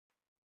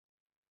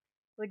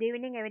Good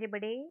evening,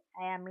 everybody.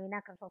 I am Meena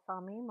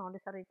Krishnoswamy,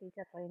 Montessori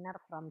teacher trainer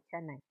from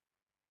Chennai.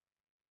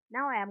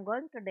 Now, I am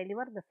going to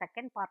deliver the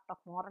second part of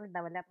moral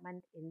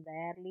development in the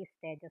early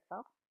stages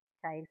of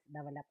child's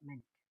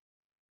development.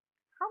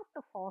 How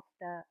to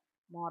foster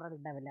moral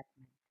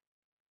development?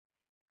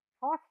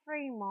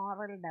 Fostering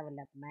moral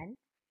development,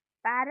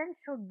 parents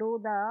should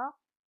do the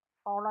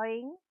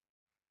following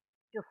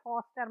to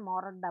foster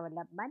moral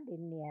development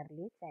in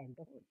early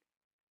childhood.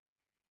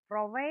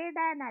 Provide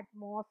an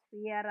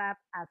atmosphere of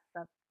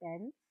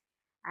acceptance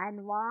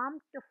and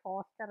warmth to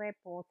foster a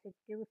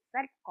positive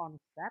self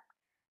concept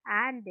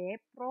and a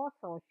pro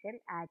social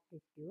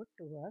attitude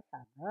towards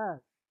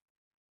others.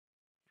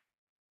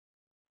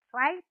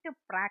 Try to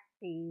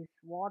practice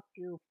what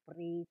you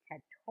preach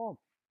at home.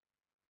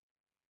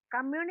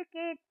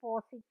 Communicate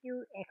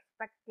positive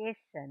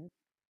expectations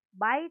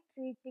by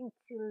treating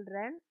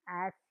children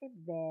as if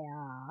they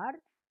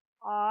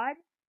or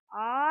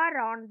are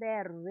on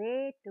their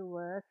way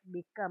towards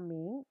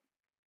becoming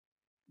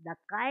the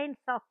kinds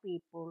of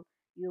people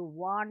you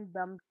want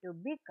them to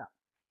become.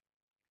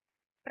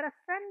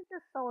 Present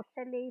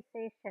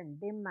socialization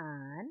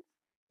demands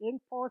in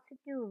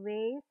positive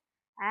ways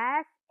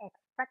as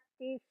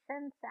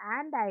expectations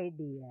and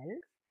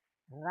ideals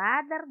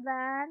rather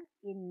than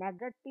in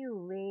negative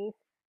ways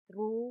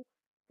through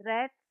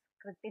threats,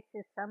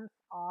 criticisms,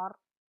 or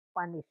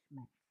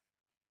punishments.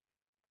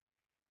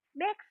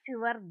 Make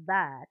sure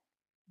that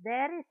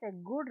there is a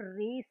good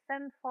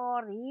reason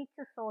for each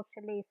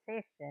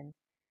socialization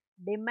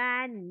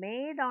demand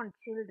made on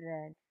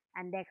children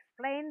and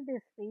explain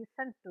this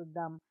reason to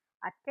them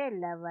at a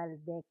level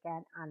they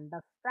can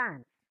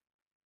understand.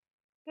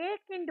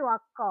 Take into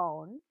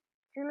account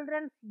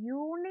children's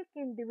unique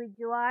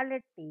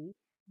individuality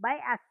by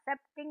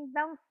accepting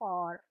them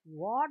for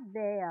what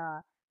they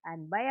are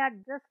and by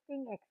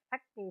adjusting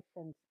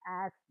expectations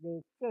as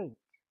they change.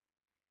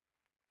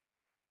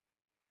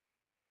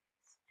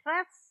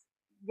 Stress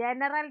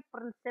general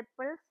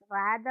principles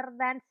rather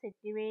than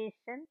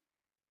situation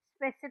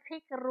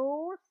specific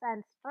rules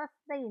and stress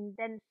the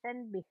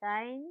intention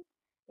behind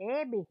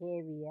a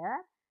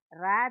behavior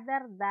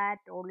rather than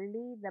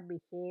only the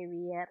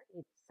behavior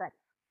itself.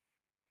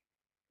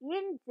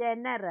 In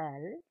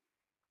general,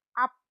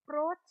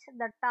 approach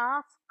the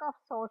task of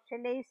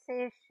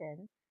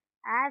socialization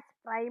as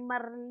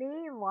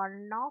primarily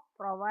one of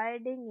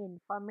providing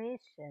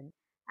information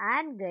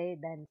and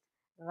guidance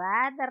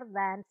rather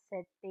than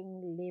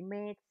setting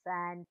limits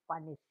and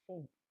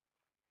punishing.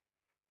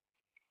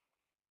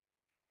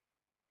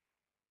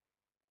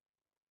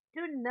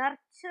 To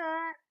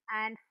nurture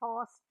and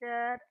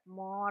foster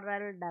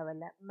moral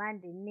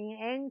development in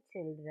young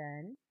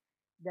children,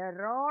 the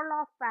role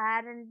of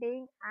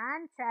parenting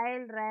and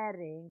child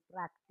rearing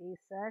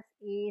practices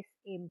is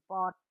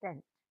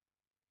important.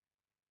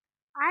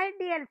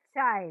 Ideal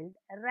child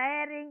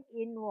rearing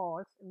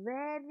involves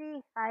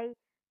very high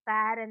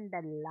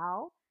parental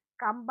love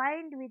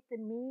combined with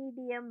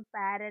medium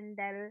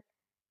parental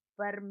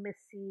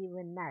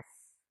permissiveness.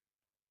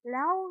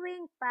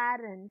 Loving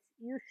parents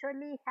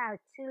usually have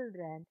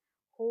children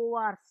who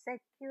are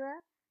secure,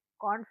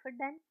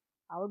 confident,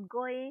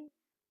 outgoing,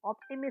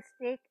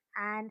 optimistic,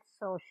 and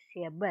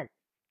sociable.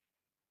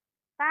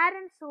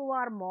 Parents who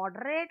are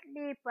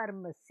moderately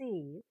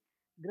permissive,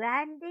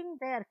 granting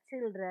their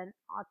children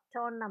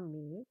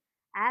autonomy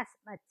as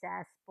much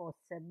as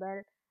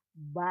possible,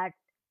 but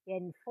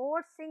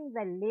enforcing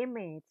the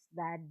limits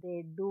that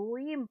they do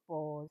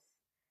impose.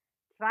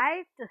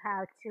 Try to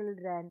have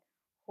children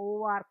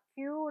who are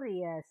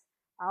curious,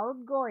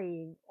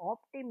 outgoing,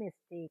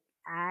 optimistic,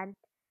 and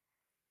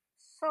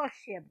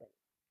sociable.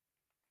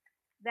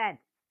 Then,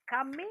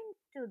 coming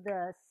to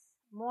this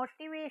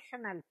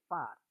motivational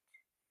part.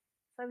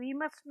 So, we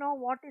must know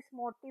what is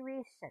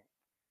motivation.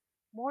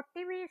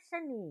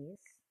 Motivation is,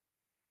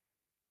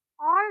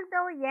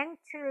 although young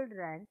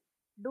children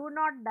do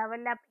not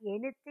develop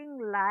anything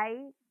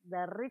like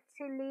the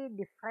richly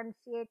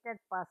differentiated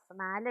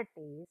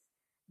personalities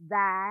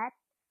that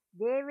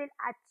they will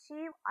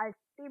achieve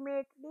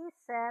ultimately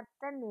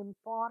certain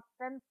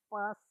important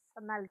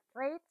personal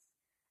traits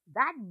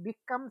that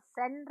become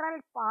central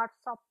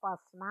parts of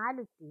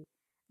personality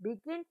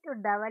begin to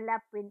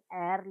develop in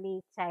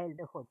early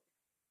childhood.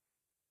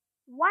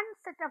 One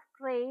set of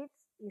traits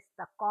is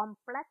the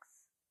complex,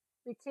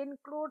 which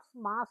includes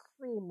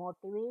mastery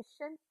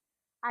motivation,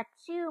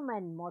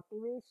 achievement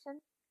motivation,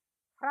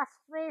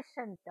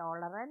 frustration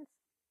tolerance,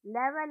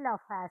 level of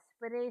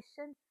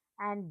aspiration,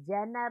 and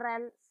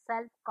general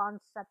self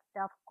concept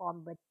of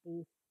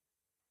competence.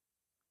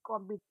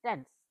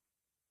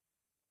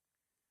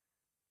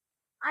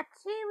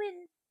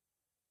 Achievement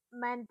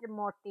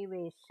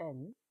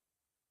motivation.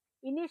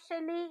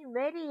 Initially,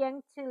 very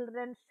young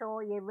children show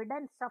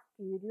evidence of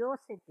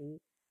curiosity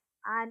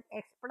and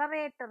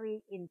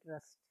exploratory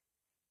interest.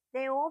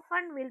 They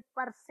often will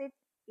persist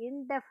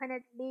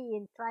indefinitely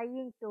in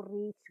trying to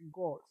reach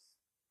goals.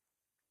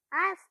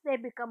 As they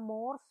become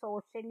more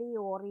socially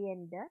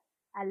oriented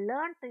and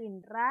learn to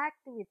interact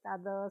with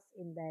others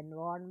in the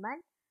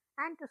environment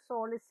and to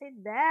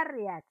solicit their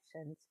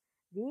reactions,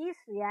 These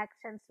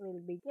reactions will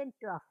begin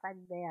to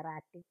affect their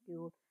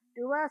attitude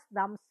towards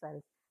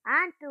themselves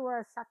and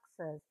towards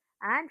success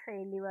and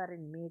failure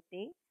in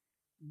meeting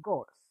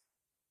goals.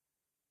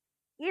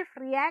 If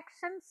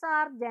reactions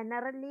are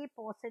generally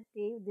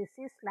positive, this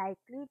is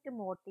likely to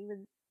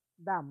motivate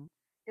them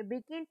to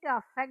begin to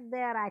affect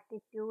their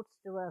attitudes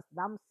towards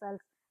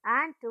themselves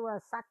and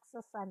towards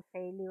success and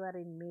failure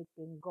in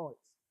meeting goals.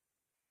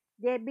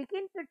 They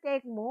begin to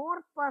take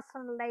more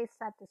personalized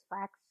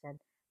satisfaction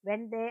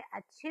when they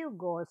achieve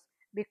goals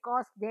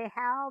because they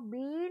have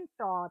been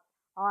taught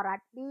or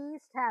at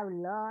least have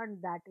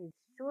learned that it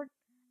should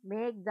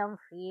make them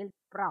feel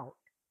proud.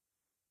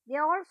 They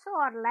also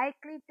are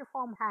likely to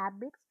form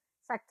habits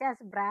such as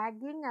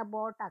bragging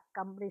about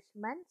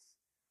accomplishments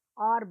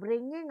or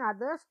bringing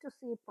others to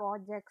see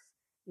projects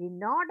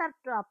in order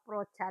to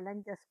approach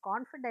challenges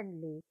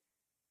confidently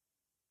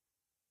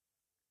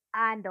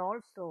and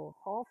also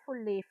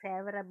hopefully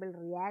favorable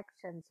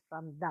reactions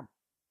from them.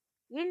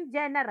 In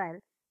general,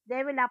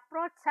 they will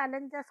approach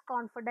challenges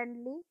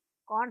confidently,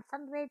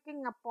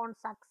 concentrating upon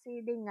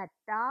succeeding at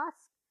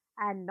tasks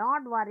and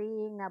not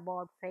worrying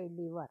about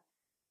failure.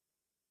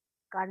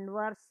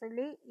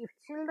 Conversely, if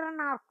children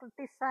are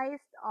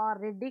criticized or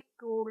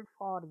ridiculed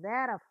for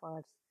their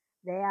efforts,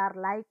 they are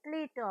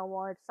likely to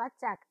avoid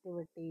such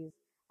activities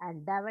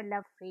and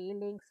develop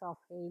feelings of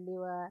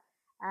failure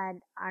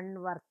and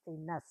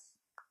unworthiness.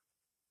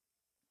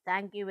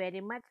 Thank you very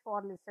much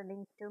for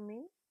listening to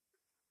me.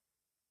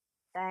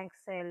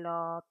 Thanks a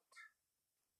lot.